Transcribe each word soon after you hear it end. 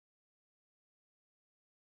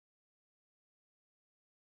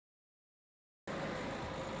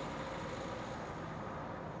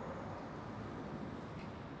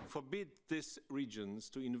forbid these regions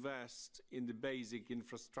to invest in the basic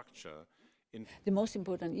infrastructure. The most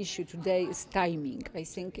important issue today is timing. I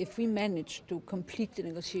think if we manage to complete the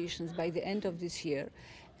negotiations by the end of this year,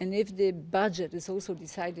 and if the budget is also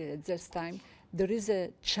decided at this time, there is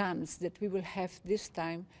a chance that we will have this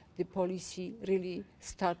time the policy really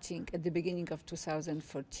starting at the beginning of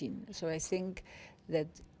 2014. So I think that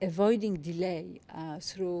avoiding delay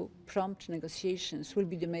through prompt negotiations will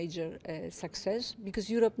be the major success, because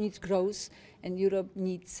Europe needs growth and Europe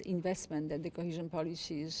needs investment that the cohesion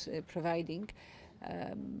policy is providing.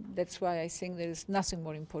 That's why I think there is nothing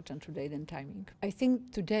more important today than timing. I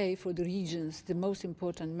think today for the regions the most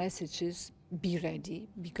important message is be ready,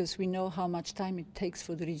 because we know how much time it takes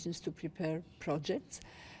for the regions to prepare projects.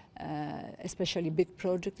 Especially big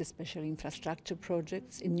projects, especially infrastructure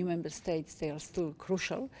projects. In new member states, they are still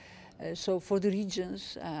crucial. So for the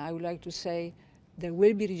regions, I would like to say there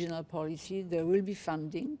will be regional policy, there will be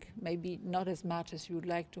funding, maybe not as much as you would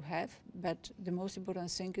like to have, but the most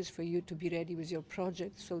important thing is for you to be ready with your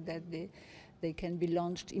projects so that they can be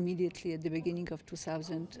launched immediately at the beginning of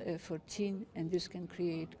 2014, and this can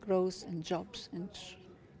create growth and jobs, and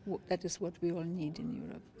that is what we all need in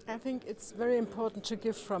Europe. I think it's very important to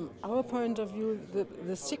give, from our point of view,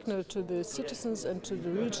 the signal to the citizens and to the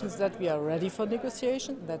regions that we are ready for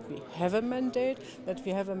negotiation, that we have a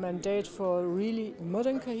mandate for really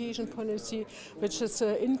modern cohesion policy, which is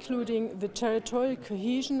including the territorial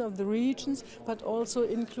cohesion of the regions, but also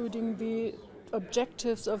including the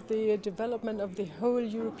objectives of the development of the whole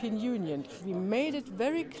European Union. We made it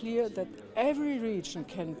very clear that every region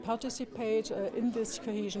can participate in this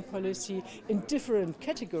cohesion policy in different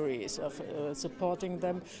categories of supporting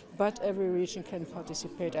them, but every region can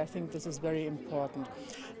participate. I think this is very important.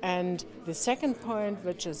 And the second point,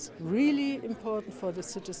 which is really important for the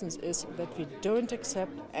citizens, is that we don't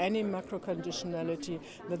accept any macro conditionality,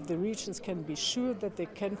 that the regions can be sure that they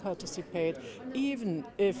can participate even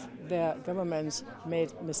if their governments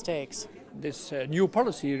made mistakes. This new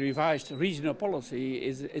policy, revised regional policy,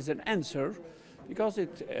 is an answer, because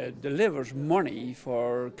it delivers money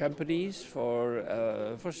for companies,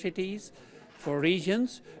 for cities, for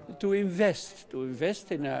regions to invest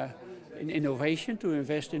in innovation, to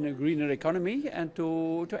invest in a greener economy, and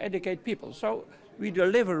to educate people. So we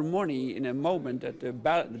deliver money in a moment that the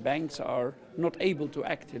banks are not able to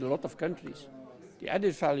act in a lot of countries. The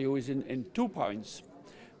added value is in 2 points.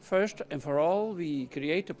 First and for all, we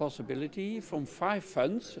create the possibility from 5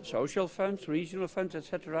 funds, social funds, regional funds,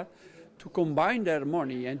 etc., to combine their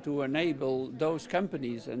money and to enable those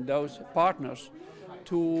companies and those partners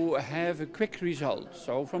to have a quick result,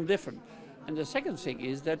 so from different. And the second thing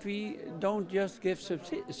is that we don't just give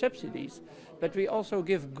subsidies, but we also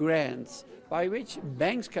give grants by which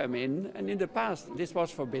banks come in, and in the past this was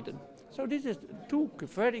forbidden. So this is 2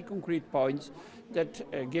 very concrete points that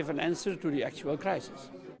give an answer to the actual crisis.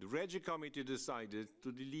 The Regi Committee decided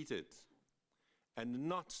to delete it and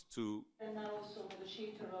not to... And now also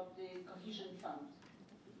negotiator of the Cohesion Fund.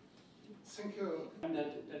 Thank you. And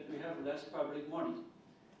that we have less public money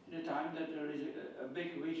in a time that there is a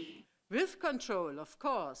big wish. With control, of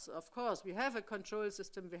course. We have a control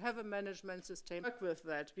system, we have a management system. Work with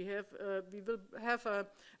that. We will have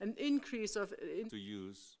an increase of... to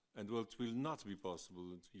use, and what will not be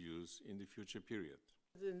possible to use in the future period.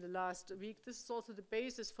 In the last week, this is also the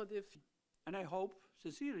basis for the... And I hope,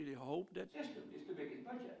 sincerely hope, that system is the biggest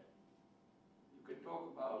budget. You can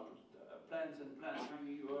talk about plans and plans. I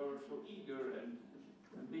mean, you are so eager and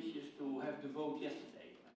ambitious to have the vote yesterday.